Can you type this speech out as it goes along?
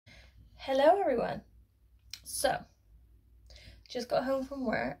Hello everyone. So, just got home from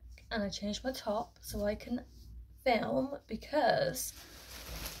work and I changed my top so I can film because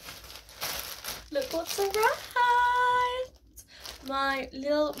look what's arrived! My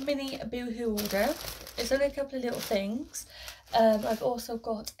little mini Boohoo order. It's only a couple of little things. I've also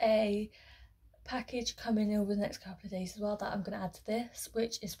got a package coming over the next couple of days as well that I'm going to add to this,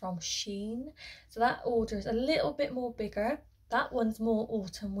 which is from Shein. So that order is a little bit more bigger. That one's more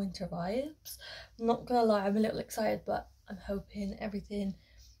autumn winter vibes. I'm not gonna lie, I'm a little excited, but I'm hoping everything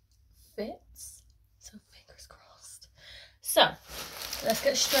fits. So fingers crossed. So let's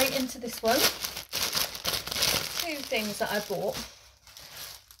get straight into this one. Two things that I bought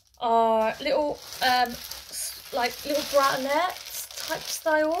are little like little bralettes type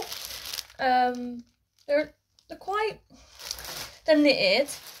style. They're knitted,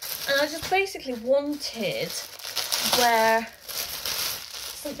 and I just basically wanted where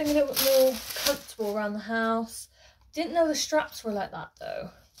something a little bit more comfortable around the house. Didn't know the straps were like that though.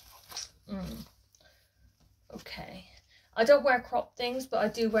 Okay. I don't wear crop things, but I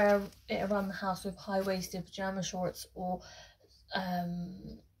do wear it around the house with high-waisted pajama shorts or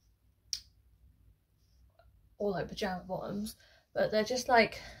like pajama bottoms. But they're just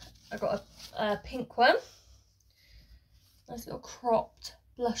like, I got a pink one. Nice little cropped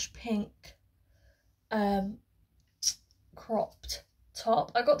blush pink cropped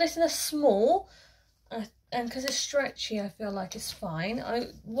top. I got this in a small, and because it's stretchy I feel like it's fine. I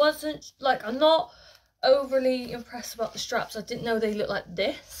wasn't like, I'm not overly impressed about the straps. I didn't know they looked like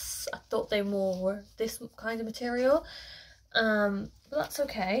this. I thought they more were this kind of material, but that's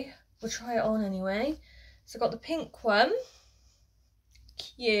okay, we'll try it on anyway. So I got the pink one,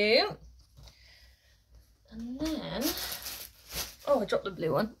 cute, and then oh, I dropped the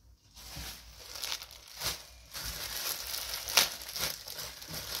blue one.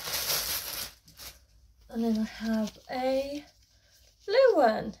 And then I have a blue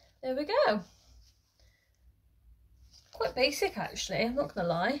one. There we go. Quite basic actually, I'm not gonna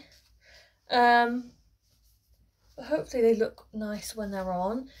lie. But hopefully they look nice when they're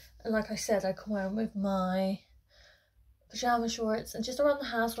on. And like I said, I can wear them with my pajama shorts and just around the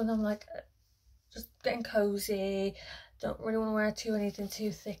house when I'm like just getting cozy. Don't really want to wear anything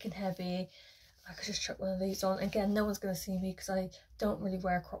too thick and heavy. I could just chuck one of these on. Again, no one's gonna see me because I don't really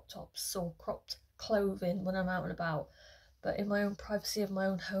wear crop tops or cropped clothing when I'm out and about, but in my own privacy of my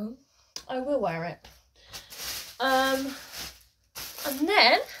own home I will wear it. And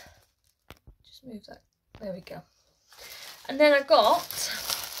then just move that, there we go. And then I got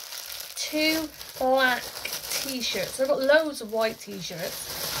two black t-shirts. So I've got loads of white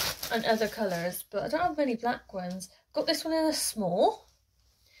t-shirts and other colours, but I don't have many black ones. Got this one in a small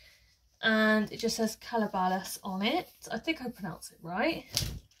and it just says Calabasas on it. I think I pronounced it right.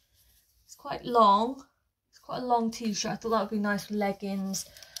 Quite long. It's quite a long t-shirt. I thought that would be nice with leggings,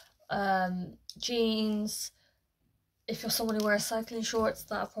 jeans. If you're someone who wears cycling shorts,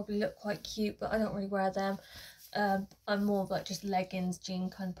 that would probably look quite cute, but I don't really wear them. I'm more of like just leggings,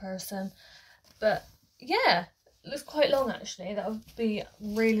 jean kind of person. But yeah, it looks quite long actually. That would be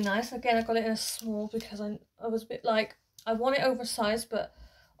really nice. Again, I got it in a small because I was a bit like, I want it oversized, but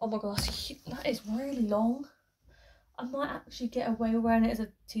oh my gosh, that is really long. I might actually get away with wearing it as a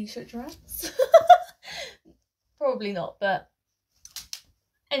t-shirt dress. Probably not, but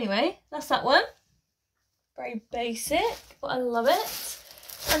anyway, that's that one. Very basic, but I love it.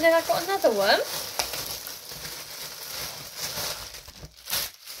 And then I've got another one.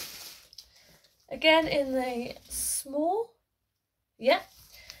 Again in the small. Yeah.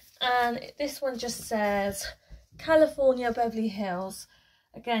 And this one just says California Beverly Hills.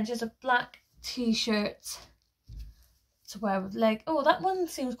 Again, just a black t-shirt to wear with oh, that one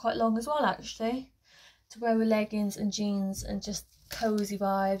seems quite long as well actually, to wear with leggings and jeans and just cozy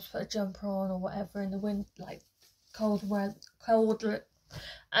vibes, put a jumper on or whatever in the wind, like colder,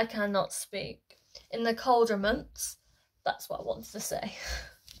 I cannot speak, in the colder months. That's what I wanted to say.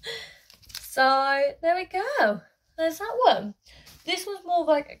 So there we go, there's that one. This was more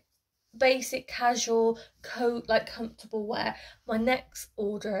like a basic casual coat, like comfortable wear. My next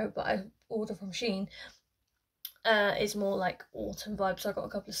order, but I order from Shein, is more like autumn vibes. So I got a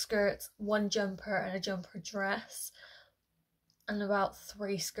couple of skirts, one jumper and a jumper dress, and about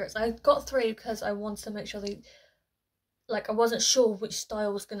 3 skirts. I got 3 because I wanted to make sure they, like, I wasn't sure which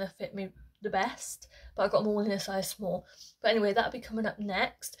style was going to fit me the best, but I got them all in a size small. But anyway, that'll be coming up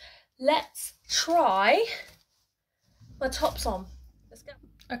next. Let's try my tops on. Let's go.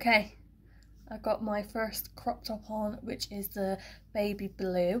 Okay, I got my first crop top on, which is the baby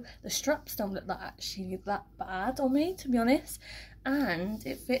blue. The straps don't look actually that bad on me, to be honest. and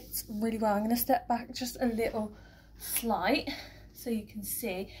it fits really well. I'm going to step back just a little slight so you can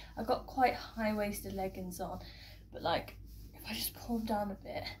see. I've got quite high-waisted leggings on, but like if I just pull them down a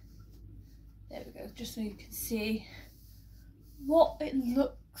bit, there we go, just so you can see what it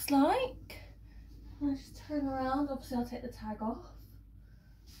looks like. And I just turn around, obviously I'll take the tag off,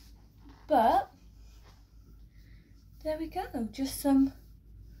 but there we go, just something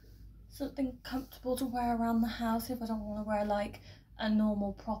comfortable to wear around the house if I don't want to wear like a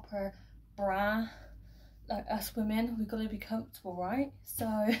normal proper bra. Like us women, we've got to be comfortable, right? So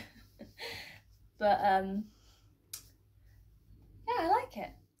but yeah, I like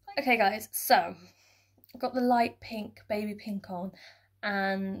it. Okay guys, so I've got the light pink, baby pink on,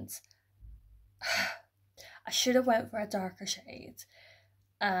 and I should have went for a darker shade,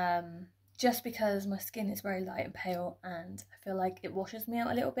 just because my skin is very light and pale and I feel like it washes me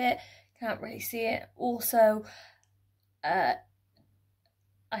out a little bit. Can't really see it. Also, I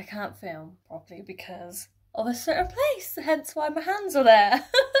can't film properly because of a certain place, hence why my hands are there.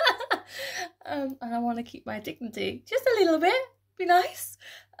 And I want to keep my dignity just a little bit, be nice.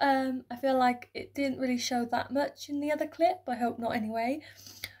 I feel like it didn't really show that much in the other clip, I hope not anyway.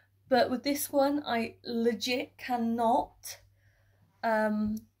 But with this one, I legit cannot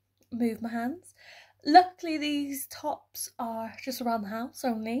move my hands. Luckily these tops are just around the house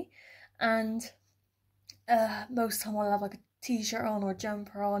only, and most of the time I'll have like a t-shirt on or a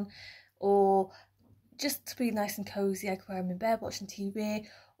jumper on, or just to be nice and cozy. I could wear them in bed watching TV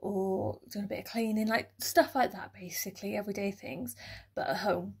or doing a bit of cleaning, like stuff like that, basically everyday things, but at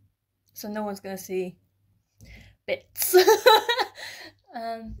home, so no one's gonna see bits.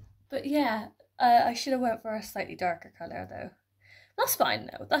 But yeah, I should have went for a slightly darker colour though. That's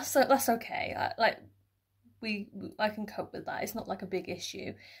fine though. That's okay. I can cope with that. It's not like a big issue.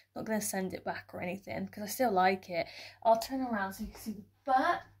 I'm not gonna send it back or anything because I still like it. I'll turn around so you can see the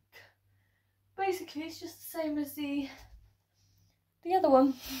back. Basically, it's just the same as the other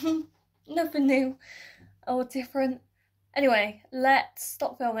one. Nothing new or different. Anyway, let's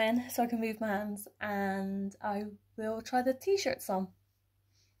stop filming so I can move my hands, and I will try the t-shirts on.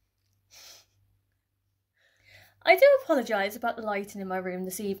 I do apologise about the lighting in my room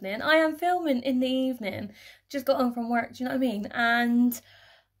this evening. I am filming in the evening, just got home from work, do you know what I mean? And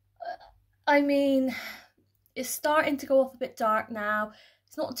I mean, it's starting to go off a bit dark now.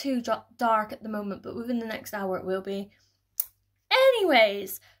 It's not too dark at the moment, but within the next hour it will be.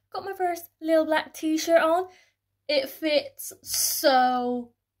 Anyways, got my first little black t-shirt on. It fits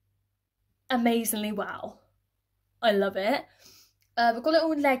so amazingly well. I love it. I've got it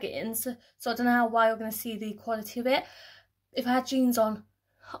all in leggings, so I don't know how well you're going to see the quality of it. If I had jeans on,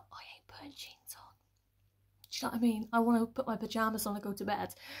 I ain't putting jeans on. Do you know what I mean? I want to put my pyjamas on and go to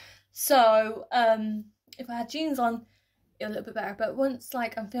bed. So, if I had jeans on, it would look a bit better. But once,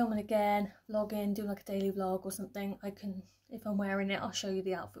 like, I'm filming again, vlogging, doing like a daily vlog or something, I can, if I'm wearing it, I'll show you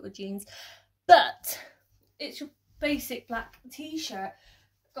the outfit with jeans. But it's your basic black t-shirt.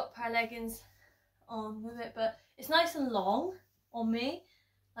 Got a pair of leggings on with it, but it's nice and long on me,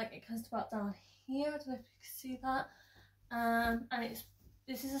 like it comes to about down here. I don't know if you can see that. And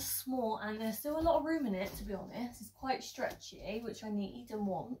this is a small, and there's still a lot of room in it, to be honest. It's quite stretchy, which I need and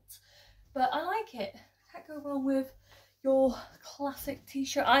want, but I like it. Can't go wrong with your classic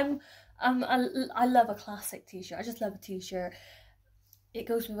t-shirt. I love a classic t-shirt. I just love a t-shirt. It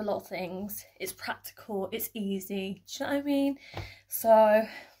goes with a lot of things. It's practical, it's easy, do you know what I mean? So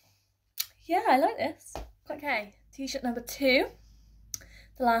yeah, I like this. Okay, t-shirt number 2,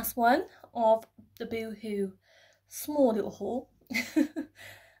 the last one of the Boohoo small little haul.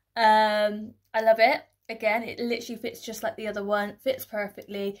 I love it. Again, it literally fits just like the other one. Fits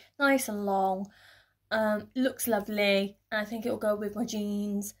perfectly, nice and long. Looks lovely, and I think it will go with my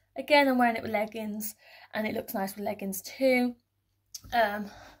jeans. Again, I'm wearing it with leggings, and it looks nice with leggings too.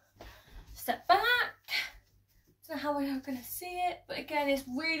 Step back. Don't know how I'm going to see it, but again, it's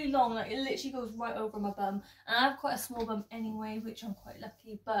really long. Like, it literally goes right over my bum, and I have quite a small bum anyway, which I'm quite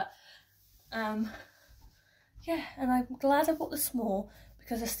lucky. But yeah, and I'm glad I bought the small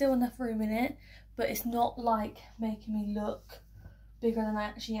because there's still enough room in it, but it's not like making me look bigger than I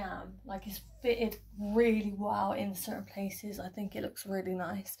actually am. Like, it's fitted really well in certain places. I think it looks really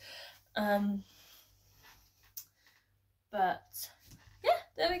nice. But yeah,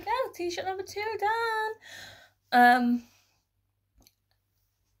 there we go. T-shirt number 2 done.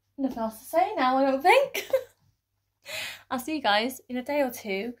 Nothing else to say now, I don't think. I'll see you guys in a day or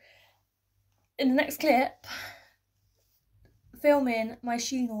two in the next clip, filming my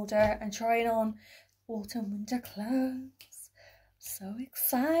Shein order and trying on autumn winter clothes. So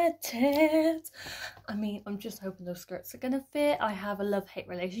excited. I mean, I'm just hoping those skirts are gonna fit. I have a love-hate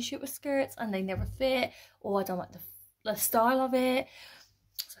relationship with skirts and they never fit, or I don't like the style of it.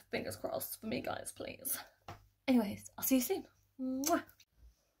 So fingers crossed for me, guys, please. Anyways, I'll see you soon. Mwah.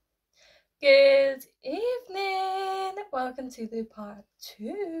 Good evening. Welcome to the part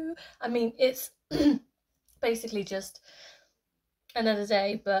 2. I mean, it's basically just another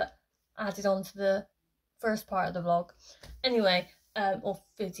day, but added on to the first part of the vlog. Anyway, or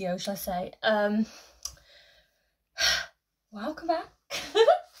video, shall I say. Welcome back.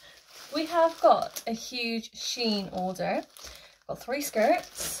 We have got a huge Shein order. Got 3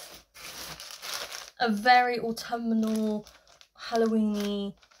 skirts, a very autumnal,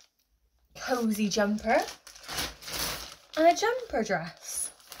 Halloweeny, cozy jumper, and a jumper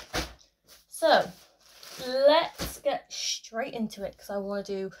dress. So let's get straight into it, because I want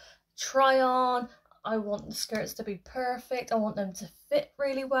to do try on. I want the skirts to be perfect. I want them to fit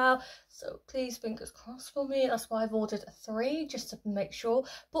really well. So please, fingers crossed for me. That's why I've ordered 3, just to make sure.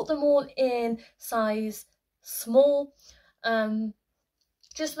 Put them all in size small.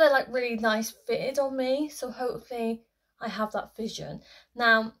 Just so they're like really nice fitted on me. So hopefully I have that vision.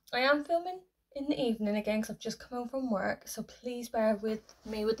 Now, I am filming in the evening again, because I've just come home from work. So please bear with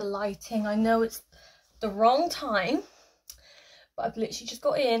me with the lighting. I know it's the wrong time, but I've literally just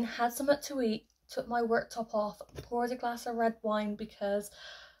got in, had something to eat, took my work top off, poured a glass of red wine because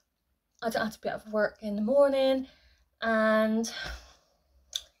I don't have to be out of work in the morning, and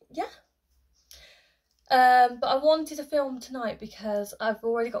yeah. But I wanted to film tonight because I've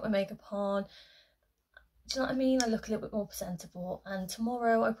already got my makeup on. Do you know what I mean? I look a little bit more presentable, and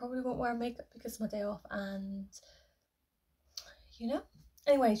tomorrow I probably won't wear makeup because it's my day off, and you know.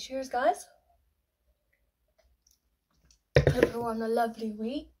 Anyway, cheers guys. Hope you're on a lovely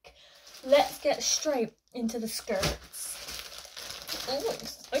week. Let's get straight into the skirts. Oh,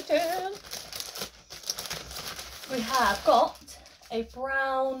 excited. We have got a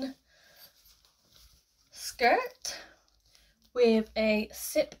brown skirt with a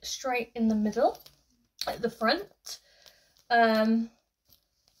zip straight in the middle at the front. I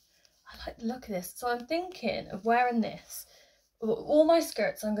like the look of this. So I'm thinking of wearing this. All my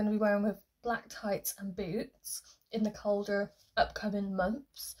skirts I'm going to be wearing with black tights and boots in the colder upcoming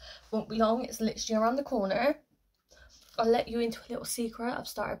months. Won't be long, it's literally around the corner. I'll let you into a little secret. I've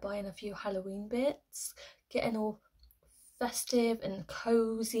started buying a few Halloween bits, getting all festive and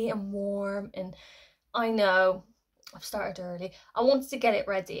cozy and warm, and I know I've started early. I wanted to get it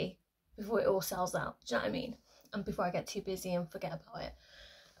ready before it all sells out, do you know what I mean? And before I get too busy and forget about it.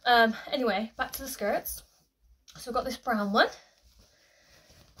 Anyway, back to the skirts. So I've got this brown one.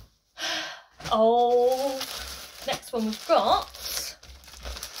 Oh, next one we've got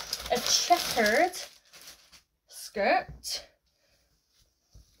a checkered skirt.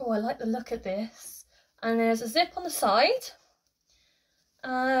 Oh, I like the look of this. And there's a zip on the side.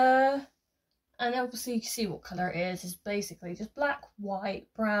 And obviously you can see what colour it is. It's basically just black, white,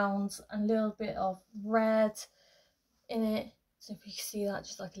 browns, and a little bit of red in it. So if you can see that,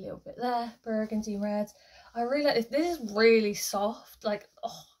 just like a little bit there, burgundy red. I really like this. This is really soft. Like,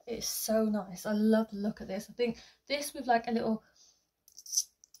 oh, it's so nice. I love the look of this. I think this with like a little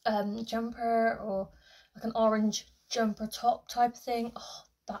jumper, or like an orange jumper top type thing, oh,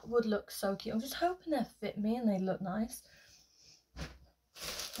 that would look so cute. I'm just hoping they fit me and they look nice.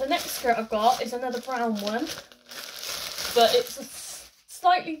 The next skirt I've got is another brown one, but it's a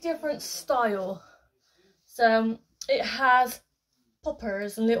slightly different style. So it has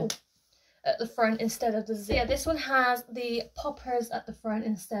poppers and little at the front instead of the zip. Yeah, this one has the poppers at the front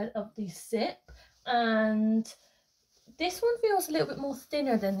instead of the zip, and this one feels a little bit more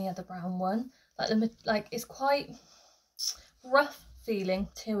thinner than the other brown one. Like it's quite rough feeling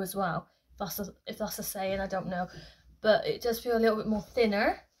too as well. If that's a saying, I don't know, but it does feel a little bit more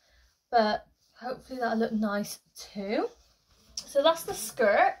thinner. But hopefully that'll look nice too. So that's the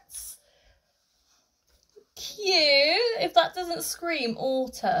skirts. Cute. If that doesn't scream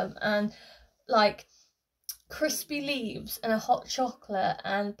autumn and like crispy leaves and a hot chocolate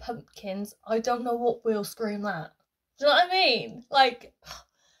and pumpkins, I don't know what will scream that. Do you know what I mean? Like,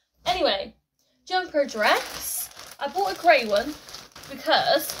 anyway, jumper dress. I bought a grey one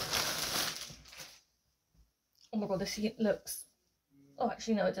because, oh my god, this looks, oh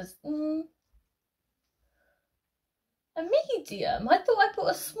actually no it does, a medium. I thought I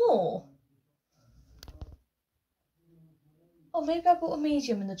bought a small. Oh, maybe I bought a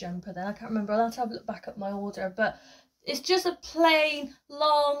medium in the jumper then. I can't remember. I'll have to have a look back at my order. But it's just a plain,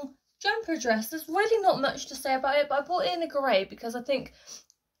 long jumper dress. There's really not much to say about it. But I bought it in a grey because I think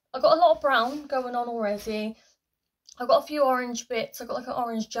I got a lot of brown going on already. I've got a few orange bits. I've got like an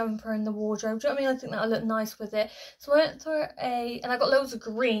orange jumper in the wardrobe. Do you know what I mean? I think that'll look nice with it. So I went for and I got loads of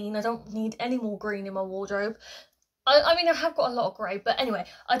green. I don't need any more green in my wardrobe. I mean, I have got a lot of grey, but anyway,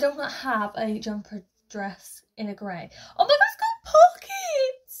 I don't have a jumper dress in a grey. Oh my god, it's got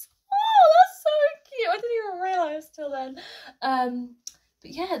pockets! Oh, that's so cute. I didn't even realise till then.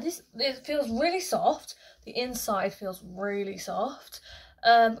 But yeah, it feels really soft. The inside feels really soft.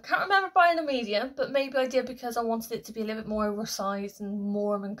 Can't remember buying a medium, but maybe I did because I wanted it to be a little bit more oversized and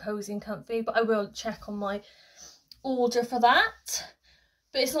warm and cozy and comfy. But I will check on my order for that.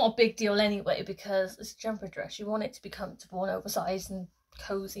 But it's not a big deal anyway because it's a jumper dress. You want it to be comfortable and oversized and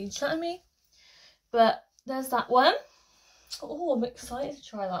cozy. Do you know what I mean? But there's that one. Oh, I'm excited to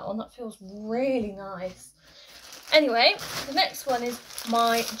try that one. That feels really nice. Anyway, the next one is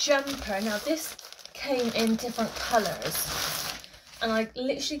my jumper. Now this came in different colours. And I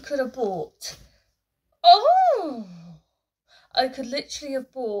literally could have bought... Oh! I could literally have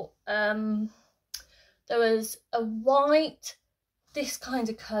bought... there was a white... This kind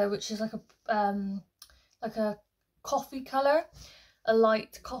of colour, which is like a coffee colour. A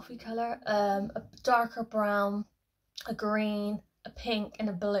light coffee colour. A darker brown. A green. A pink and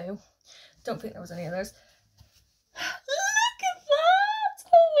a blue. Don't think there was any others. Look at that!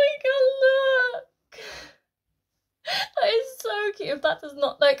 Oh my god, look! That is so cute. If that does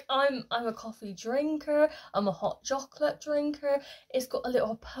not, like, I'm a coffee drinker, I'm a hot chocolate drinker. It's got a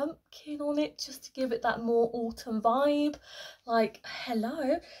little pumpkin on it just to give it that more autumn vibe. Like,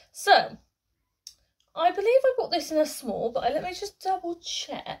 hello. So I believe I got this in a small, but let me just double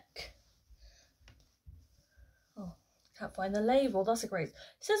check. Oh, can't find the label. That's a great... It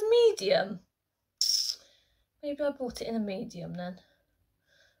says medium. Maybe I bought it in a medium then,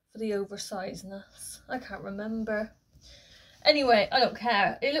 for the oversizedness. I can't remember. Anyway, I don't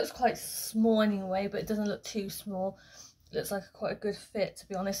care. It looks quite small anyway, but it doesn't look too small. It looks like quite a good fit, to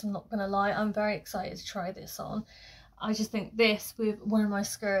be honest. I'm not going to lie. I'm very excited to try this on. I just think this with one of my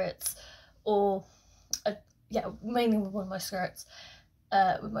skirts, or, yeah, mainly with one of my skirts,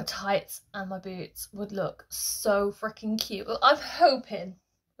 with my tights and my boots, would look so freaking cute. Well, I'm hoping.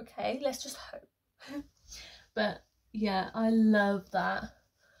 Okay, let's just hope. But yeah, I love that.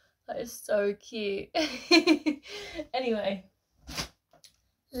 That is so cute. Anyway,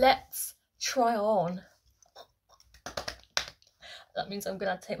 let's try on. That means I'm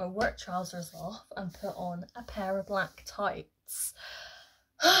gonna take my work trousers off and put on a pair of black tights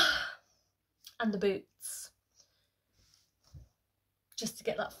and the boots, just to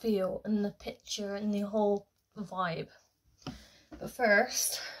get that feel and the picture and the whole vibe. But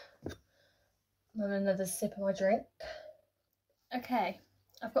first, I'm having another sip of my drink. Okay,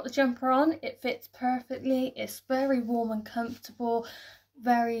 I've got the jumper on. It fits perfectly. It's very warm and comfortable,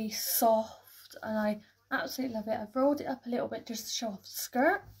 very soft, and I absolutely love it. I've rolled it up a little bit just to show off the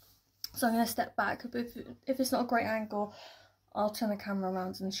skirt. So I'm going to step back. But if it's not a great angle, I'll turn the camera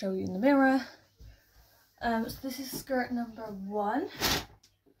around and show you in the mirror. So this is skirt number 1.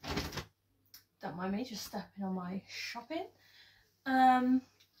 Don't mind me just stepping on my shopping.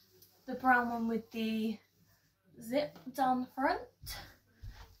 The brown one with the zip down the front.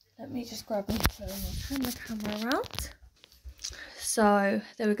 Let me just grab my phone and turn the camera around. So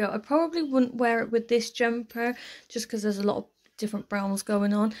there we go. I probably wouldn't wear it with this jumper just because there's a lot of different browns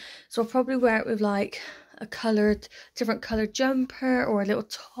going on. So I'll probably wear it with like a different coloured jumper or a little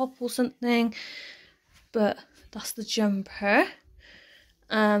top or something. But that's the jumper.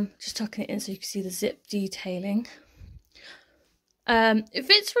 Just tucking it in so you can see the zip detailing. It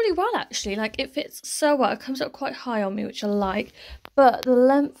fits really well actually, like it fits so well. It comes up quite high on me, which I like, but the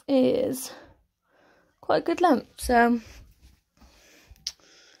length is quite a good length, so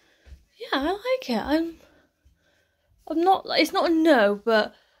yeah, I like it. I'm not, it's not a no,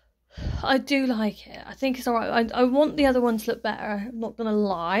 but I do like it. I think it's alright. I want the other one to look better, I'm not gonna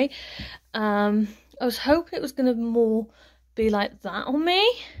lie. I was hoping it was gonna more be like that on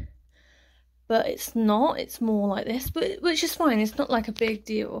me, but it's not. It's more like this, but which is fine. It's not like a big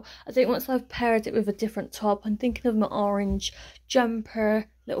deal. I think once I've paired it with a different top, I'm thinking of my orange jumper,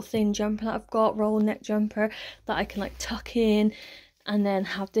 little thin jumper that I've got, roll neck jumper that I can like tuck in, and then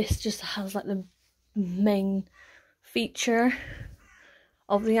have this just has like the main feature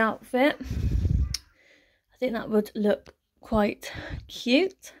of the outfit. I think that would look quite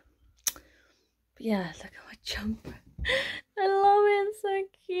cute. But yeah, look at my jumper. I love it. It's so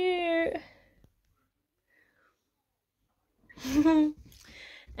cute.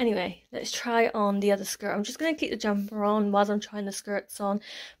 Anyway, let's try on the other skirt. I'm just going to keep the jumper on while I'm trying the skirts on,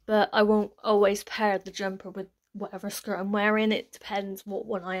 but I won't always pair the jumper with whatever skirt I'm wearing. It depends what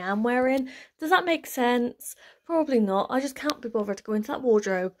one I am wearing. Does that make sense? Probably not. I just can't be bothered to go into that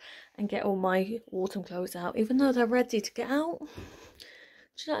wardrobe and get all my autumn clothes out, even though they're ready to get out. Do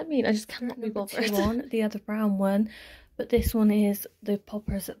you know what I mean? I just cannot be bothered. On the other brown one, but this one is the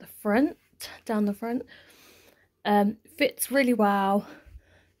poppers at the front, down the front. Fits really well,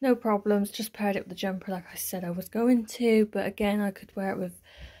 no problems. Just paired it with the jumper like I said I was going to, but again I could wear it with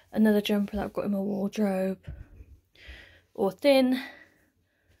another jumper that I've got in my wardrobe, or thin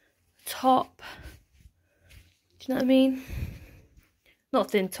top. Do you know what I mean?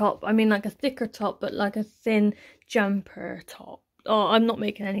 Not thin top, I mean like a thicker top, but like a thin jumper top. Oh, I'm not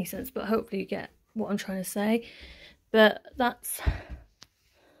making any sense, but hopefully you get what I'm trying to say. But that's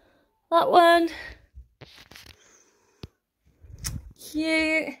that one.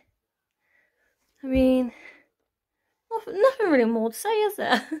 Cute. I mean, nothing really more to say, is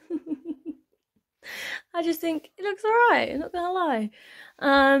there? I just think it looks alright, I'm not gonna lie.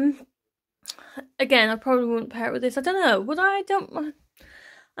 Again, I probably wouldn't pair it with this. I don't know, would I?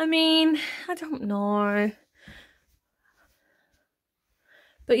 I mean, I don't know.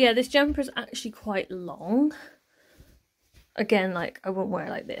 But yeah, this jumper is actually quite long. Again, like, I wouldn't wear it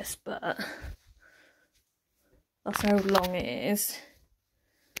like this, but that's how long it is.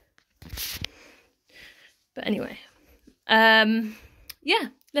 But anyway, yeah,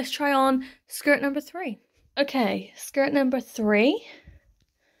 let's try on skirt number 3. Okay, skirt number 3.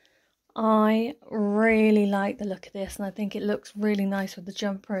 I really like the look of this, and I think it looks really nice with the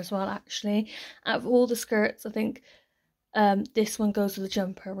jumper as well, actually. Out of all the skirts, I think this one goes with the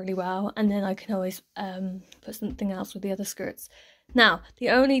jumper really well, and then I can always put something else with the other skirts. Now, the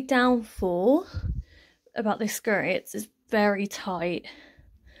only downfall about this skirt, it's very tight.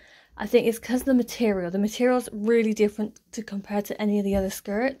 I think it's because the material is really different to compare to any of the other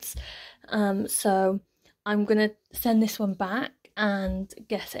skirts. So I'm gonna send this one back and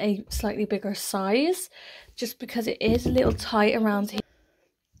get a slightly bigger size, just because it is a little tight around here.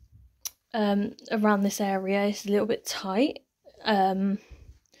 Around this area it's a little bit tight, so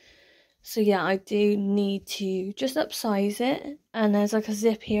yeah, I do need to just upsize it. And there's like a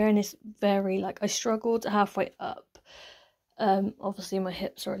zip here, and it's very, like, I struggled halfway up. Obviously my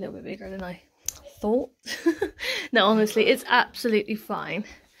hips are a little bit bigger than I thought. No, honestly, it's absolutely fine,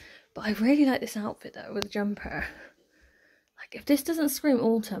 but I really like this outfit though with the jumper. Like, if this doesn't scream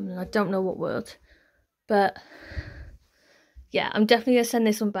autumn, then I don't know what would. But yeah, I'm definitely going to send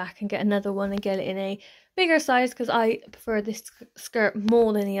this one back and get another one and get it in a bigger size, because I prefer this skirt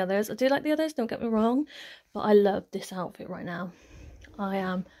more than the others. I do like the others, don't get me wrong, but I love this outfit right now. I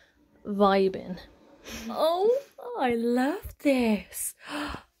am vibing. Oh, I love this.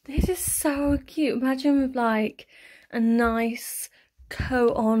 This is so cute. Imagine with like a nice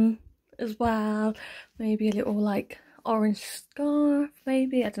coat on as well. Maybe a little like orange scarf,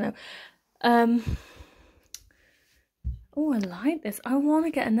 maybe, I don't know. Oh, I like this. I want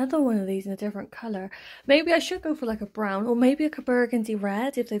to get another one of these in a different colour. Maybe I should go for like a brown, or maybe like a burgundy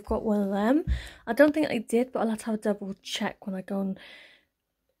red if they've got one of them. I don't think I did, but I'll have to have a double check when I go and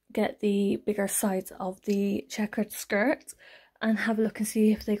get the bigger size of the checkered skirt and have a look and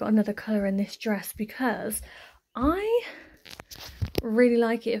see if they got another colour in this dress, because I really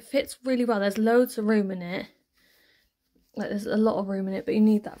like it. It fits really well. There's loads of room in it. Like, there's a lot of room in it, but you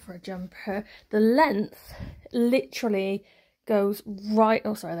need that for a jumper. The length literally goes right,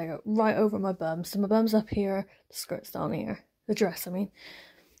 oh sorry, they go right over my bum. So my bum's up here, the skirt's down here, the dress I mean.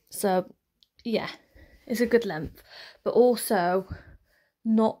 So yeah, it's a good length, but also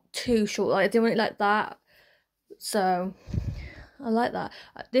not too short. Like, I didn't want it like that, so I like that.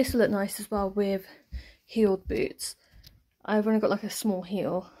 This will look nice as well with heeled boots. I've only got like a small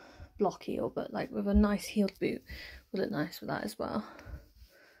heel, block heel, but like with a nice heeled boot will look nice with that as well.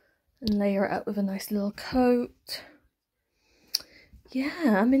 And layer it up with a nice little coat.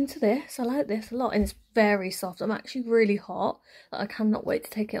 Yeah, I'm into this. I like this a lot, and it's very soft. I'm actually really hot. I cannot wait to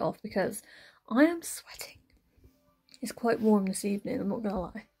take it off because I am sweating. It's quite warm this evening, I'm not gonna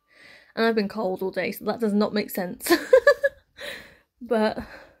lie. And I've been cold all day, so that does not make sense. But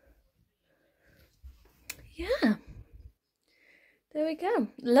yeah, there we go.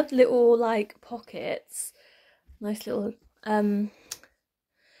 Love the little like pockets. Nice little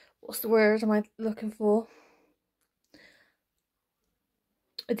what's the word am I looking for?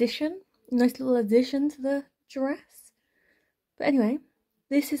 Addition. Nice little addition to the dress. But anyway,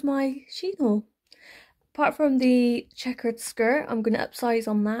 this is my Shein haul. Apart from the checkered skirt, I'm going to upsize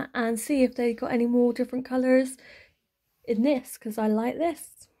on that and see if they got any more different colours in this, because I like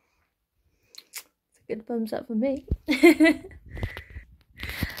this. It's a good thumbs up for me.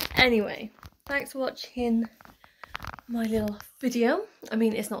 Anyway, thanks for watching my little video. I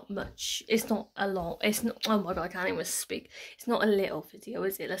mean, it's not much, it's not a lot, it's not, oh my god, I can't even speak. It's not a little video,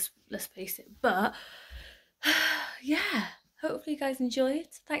 is it? Let's face it. But yeah, hopefully you guys enjoy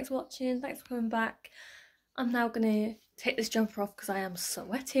it. Thanks for watching, thanks for coming back. I'm now gonna take this jumper off because I am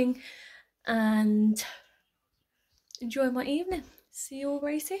sweating and enjoy my evening. See you all,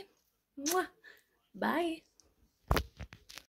 Racy. Mwah. Bye.